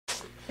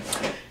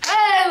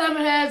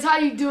how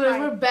you doing? Hi.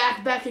 We're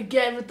back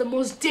again with the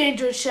most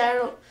dangerous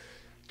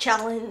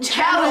challenge.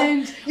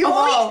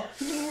 You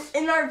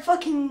in our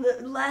fucking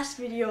last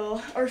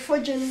video, our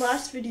fudging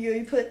last video,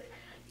 you put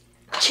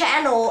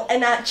channel and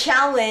not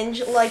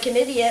challenge like an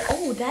idiot.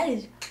 Oh, that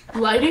is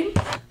Lighting?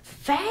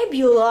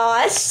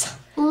 fabulous.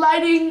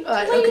 Lighting.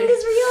 Lighting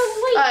is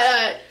real.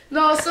 Alright.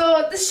 No,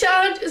 so this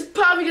challenge is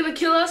probably gonna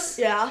kill us.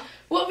 Yeah.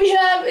 What we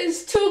have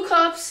is 2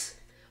 cups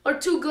or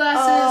 2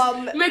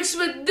 glasses mixed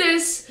with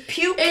this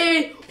Puke.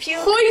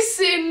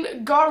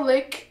 hoisin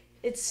garlic.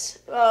 It's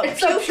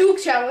A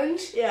puke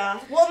challenge. Yeah.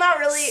 Well, not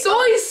really.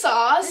 Soy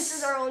sauce. This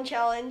is our own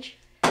challenge.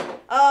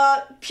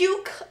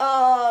 Puke.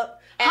 Hot,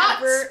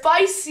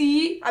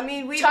 spicy. I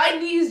mean, we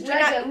Chinese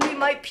we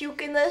might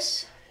puke in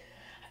this.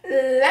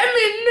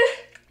 Lemon.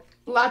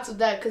 Lots of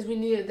that because we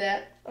needed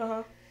that.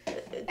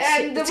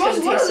 And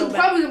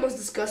probably the most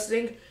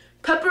disgusting,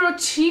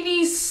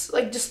 pepperoncinis,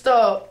 like just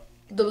the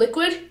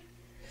liquid.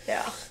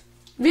 Yeah.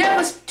 We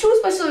have 2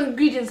 special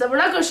ingredients that we're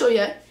not gonna show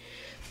yet.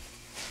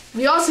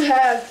 We also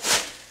have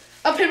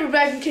a paper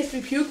bag in case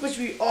we puke, which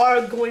we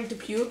are going to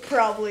puke.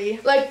 Probably.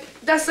 Like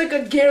that's like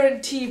a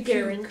guarantee.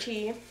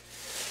 Guarantee.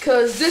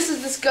 Cause this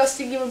is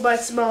disgusting even by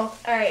smell.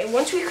 All right.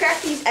 Once we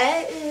crack these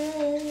eggs.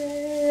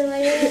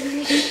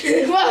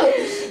 Well,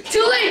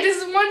 too late. This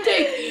is 1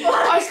 take.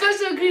 Our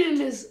special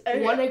ingredient is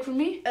 1 egg for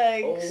me,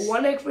 Eggs.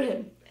 1 egg for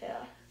him.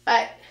 Yeah.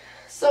 Alright.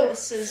 So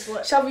This is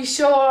what. shall we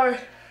show our?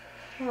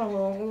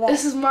 Oh,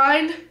 This is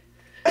mine.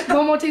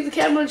 Momo, take the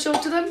camera and show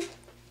it to them.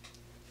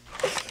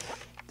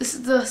 This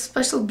is the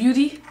special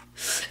beauty.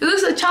 It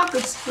looks like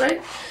chocolates,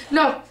 right?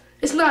 No,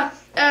 it's not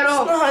at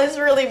all. No, it's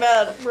really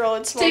bad, bro.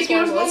 It smells Take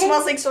yours, horrible. It Momo.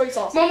 smells like soy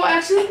sauce. Momo,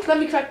 actually, let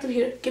me crack them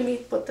here. Give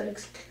me both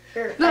eggs.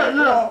 Here, No,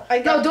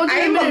 don't do it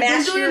I'm a in a minute.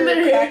 master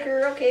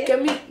Cracker, okay?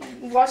 Get me.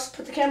 Watch.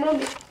 Put the camera on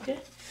me. Okay.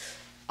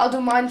 I'll do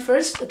mine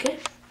first. Okay.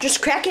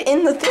 Just crack it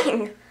in the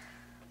thing.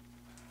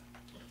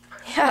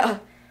 Yeah.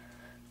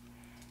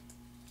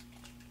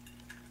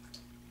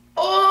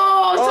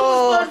 Oh, it's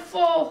almost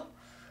full.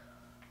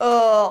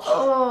 Oh.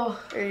 Oh.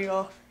 There you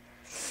go.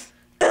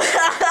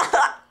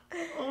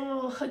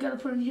 Oh, I gotta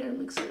put it in here and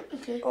mix it.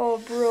 Okay. Oh,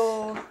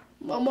 bro.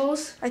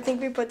 Almost. I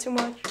think we put too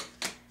much.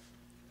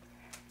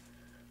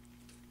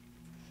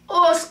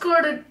 Oh, I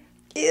squirted.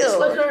 Ew. It's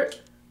like her.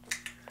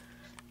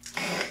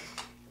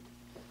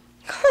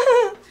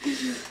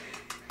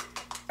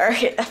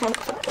 Alright, I'm gonna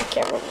put the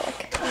camera back.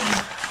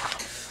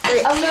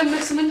 I'm gonna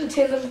mix them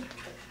into them.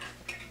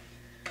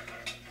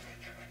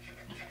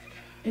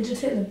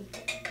 Entertain them.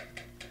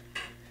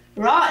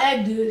 Raw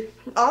egg, dude.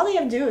 All they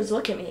have to do is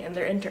look at me and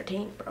they're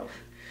entertained, bro.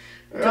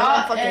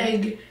 Raw fucking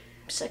egg.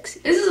 Sexy.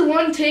 This is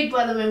 1 take,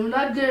 by the way. We're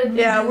not good.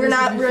 Yeah, we're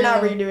not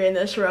redoing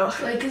this, bro.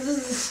 Like, this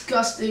is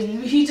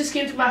disgusting. He just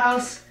came to my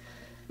house.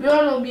 We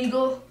all know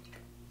Beagle.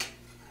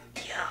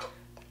 Yeah.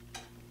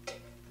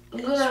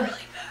 I'm gonna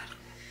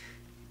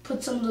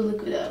put some of the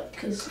liquid out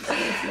because it's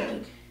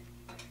flowing.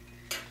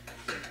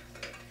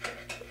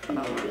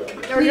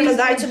 We're gonna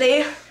die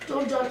today.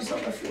 Don't drop this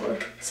on the floor.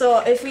 So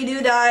if we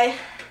do die,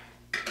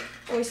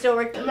 and we still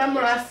work.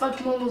 Remember, I fucked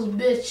Momo's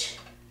bitch.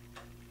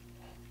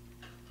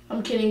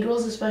 I'm kidding.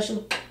 Girls are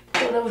special.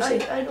 What I would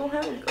say. I don't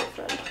have a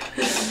girlfriend.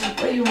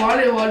 Well, you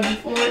wanted one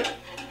before.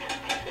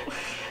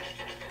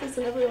 That's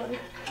another one.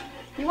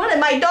 You wanted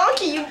my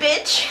donkey, you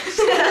bitch.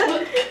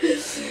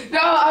 No,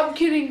 I'm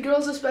kidding.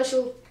 Girls are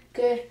special.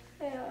 Okay.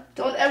 Yeah.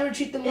 Don't ever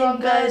treat them wrong,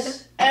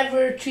 guys.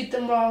 Ever treat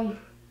them wrong.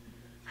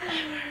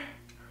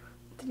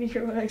 Did you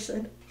hear what I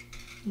said?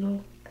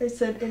 No. I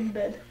said in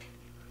bed.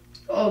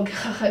 Oh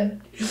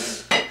God.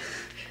 This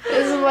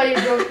is why you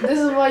don't. This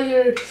is why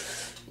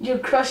your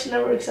crush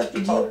never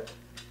accepted you. Oh.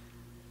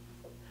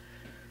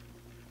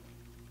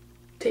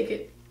 Take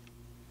it.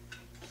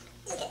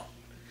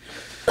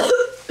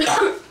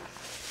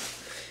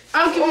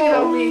 I'm keeping it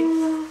on me.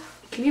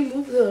 Can you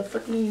move the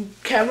fucking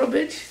camera,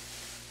 bitch?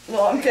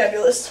 No, I'm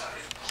fabulous.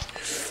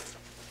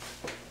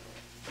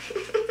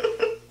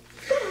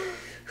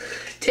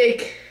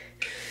 Take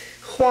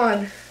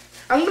Juan.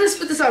 I'm gonna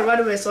spit this out right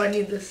away, so I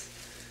need this.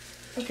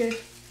 Okay.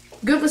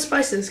 Good with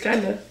spices,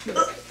 kinda.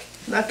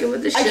 Not good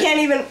with this shit. I can't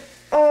even.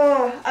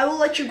 Oh, I will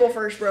let you go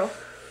first, bro.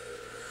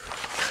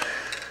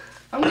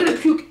 I'm gonna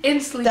puke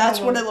instantly. That's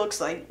what it looks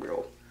like,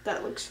 bro.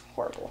 That looks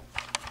horrible.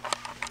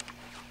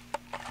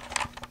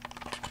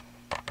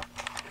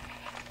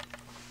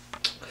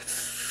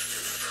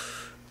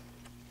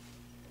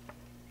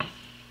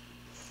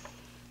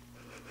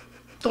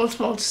 Don't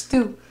smell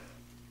stew.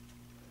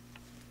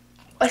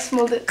 I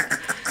smelled it.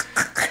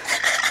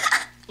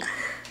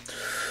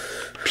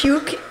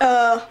 Puke,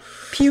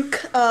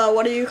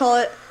 what do you call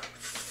it?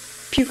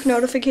 Puke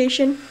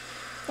notification?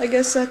 I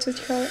guess that's what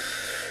you call it.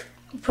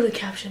 Put a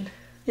caption.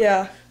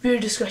 Yeah. Viewer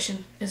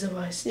discretion is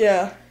advised.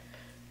 Yeah.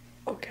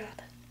 Oh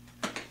God.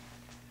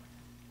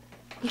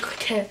 I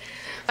can't.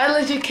 I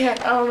legit can't.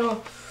 I don't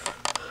know.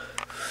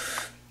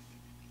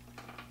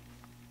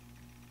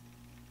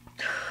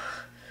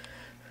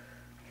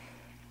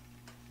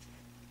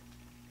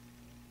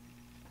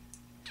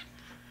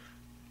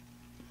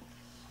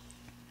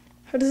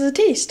 How does it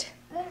taste?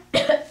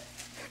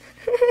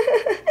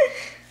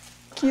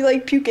 Can you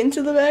like puke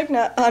into the bag,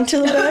 not onto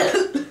the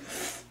bag?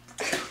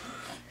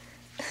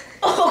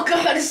 Oh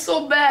god, it's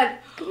so bad.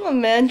 Come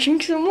on, man,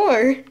 drink some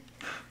more.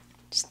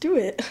 Just do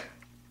it.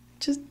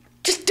 Just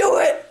do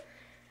it.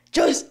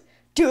 Just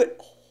do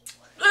it.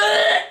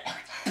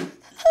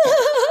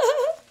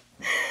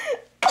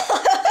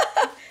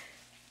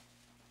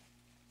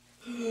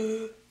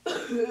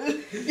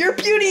 You're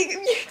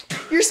puking.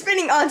 You're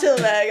spinning onto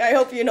the bag. I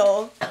hope you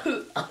know.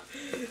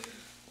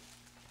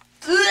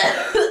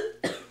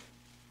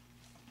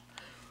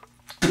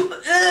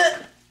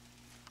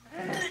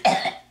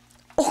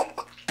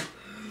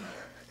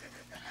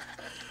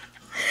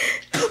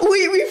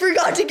 We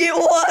forgot to get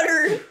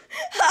water.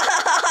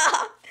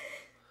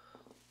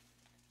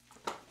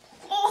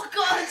 Oh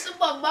god, it's in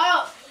my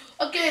mouth.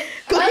 Okay,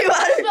 Go get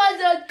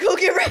water. Go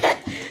get red.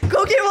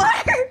 Go get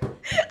water.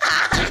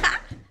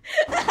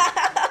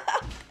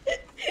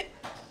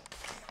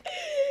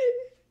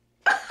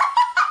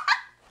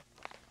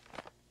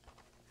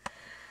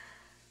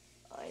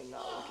 I'm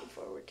not looking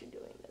forward to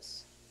doing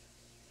this.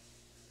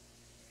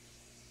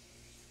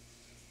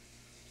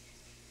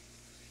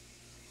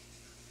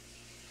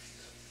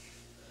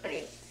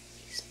 He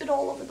spit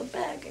all over the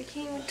bag. I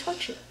can't even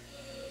touch it.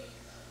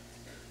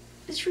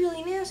 It's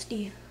really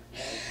nasty.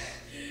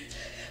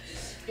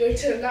 Your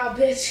turn now,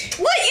 bitch.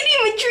 What? You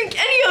didn't even drink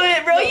any of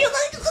it, bro. You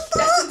like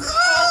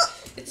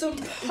It's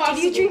impossible.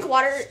 Did you drink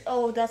water?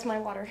 Oh, that's my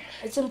water.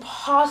 It's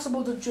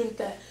impossible to drink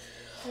that.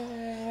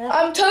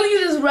 I'm telling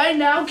you this right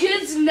now,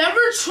 kids. Never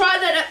try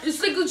that.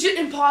 It's like legit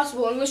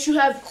impossible unless you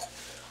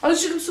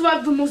can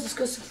survive the most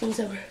disgusting things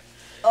ever.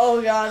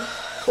 Oh god.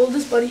 Hold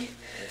this, buddy.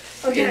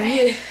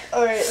 Okay.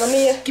 Alright, let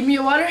me. Give me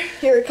your water.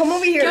 Here, come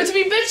over here. Give it to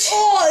me, bitch.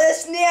 Oh,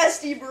 that's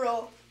nasty,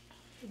 bro.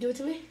 Give it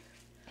to me.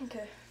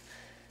 Okay.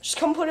 Just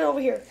come put it over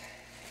here.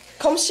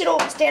 Come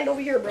stand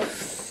over here, bro.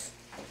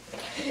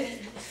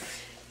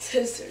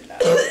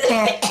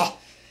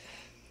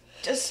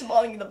 Just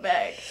swallowing the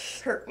bag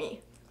hurt me.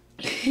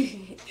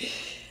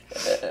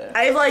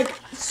 I like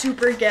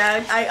super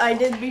gagged. I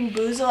did Bean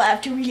Boozle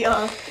after we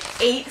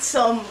ate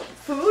some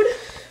food.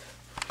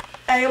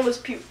 I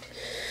almost puked.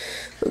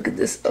 Look at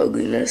this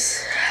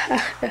ugliness.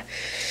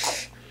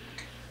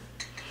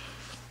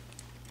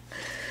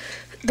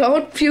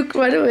 Don't puke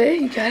right away.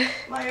 You got it.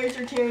 My eyes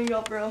are tearing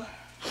up, bro.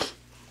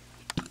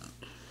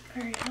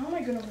 Alright, how am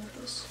I gonna hold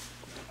this?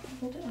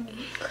 Hold it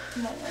underneath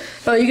my leg.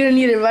 Oh, you're gonna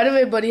need it right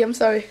away, buddy. I'm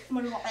sorry.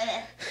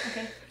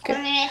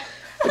 Okay.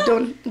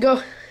 Don't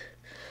go.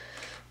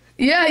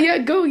 Yeah,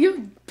 go,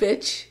 you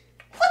bitch.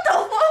 What the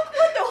fuck?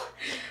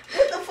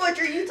 What the fuck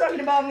are you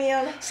talking about,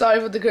 man? Sorry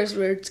for the curse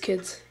words,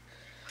 kids.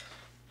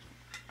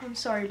 I'm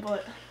sorry,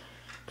 but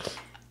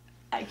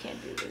I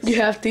can't do this.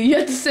 You have to. You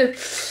have to sip.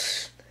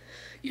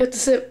 You have to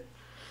sip.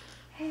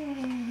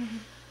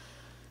 I'm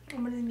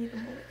gonna need a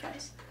moment,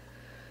 guys.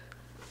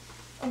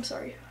 I'm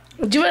sorry.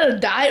 Would you rather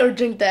die or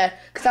drink that?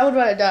 Because I would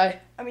rather die.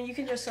 I mean, you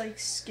can just like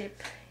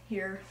skip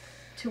here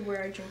to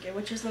where I drink it,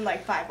 which is in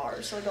like 5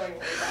 hours, so don't even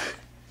worry about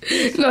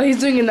it. No, he's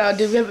doing it now,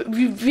 dude.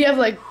 We have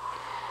like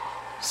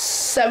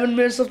 7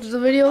 minutes left of the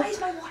video. Why is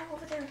my water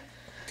over there?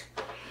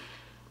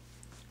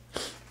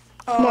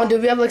 Come on,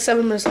 dude. We have like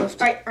 7 minutes left.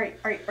 Alright.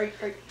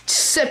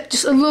 Sip.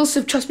 Just a little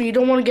sip. Trust me. You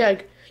don't want to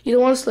gag. You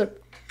don't want to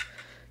slip.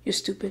 You're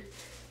stupid.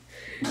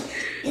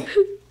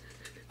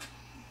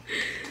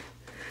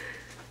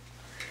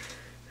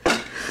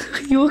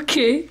 You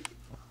okay?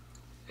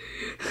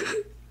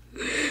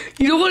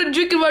 You don't want to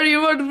drink it, but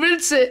you want to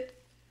rinse it.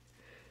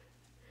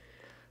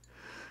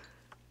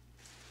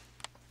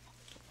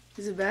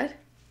 Is it bad?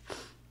 I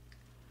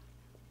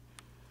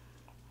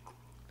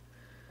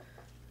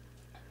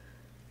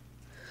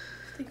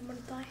think I'm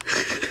gonna die.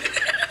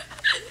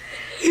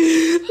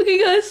 Okay,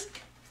 guys.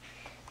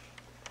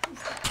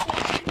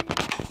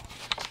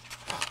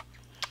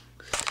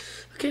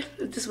 Okay,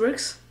 if this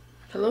works.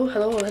 Hello.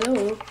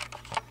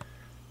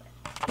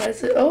 Why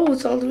is it? Oh,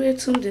 it's all the way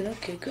tuned in.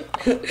 Okay, good.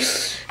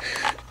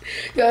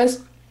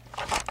 Guys,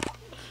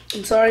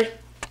 I'm sorry.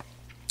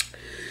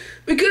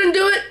 We couldn't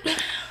do it.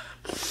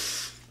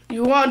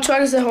 You want to try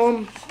this at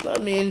home? I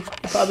mean,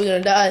 you're probably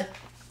gonna die.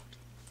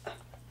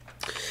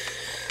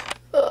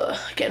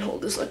 I can't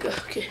hold this like a.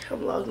 Okay,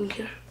 I'm logging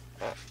here.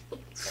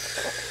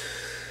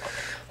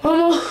 One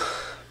more.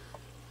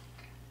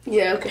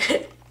 Yeah,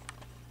 okay.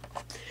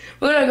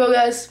 We're gonna go,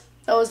 guys.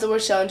 That was the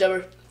worst challenge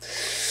ever.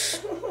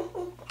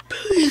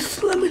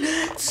 Please,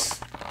 lemonades.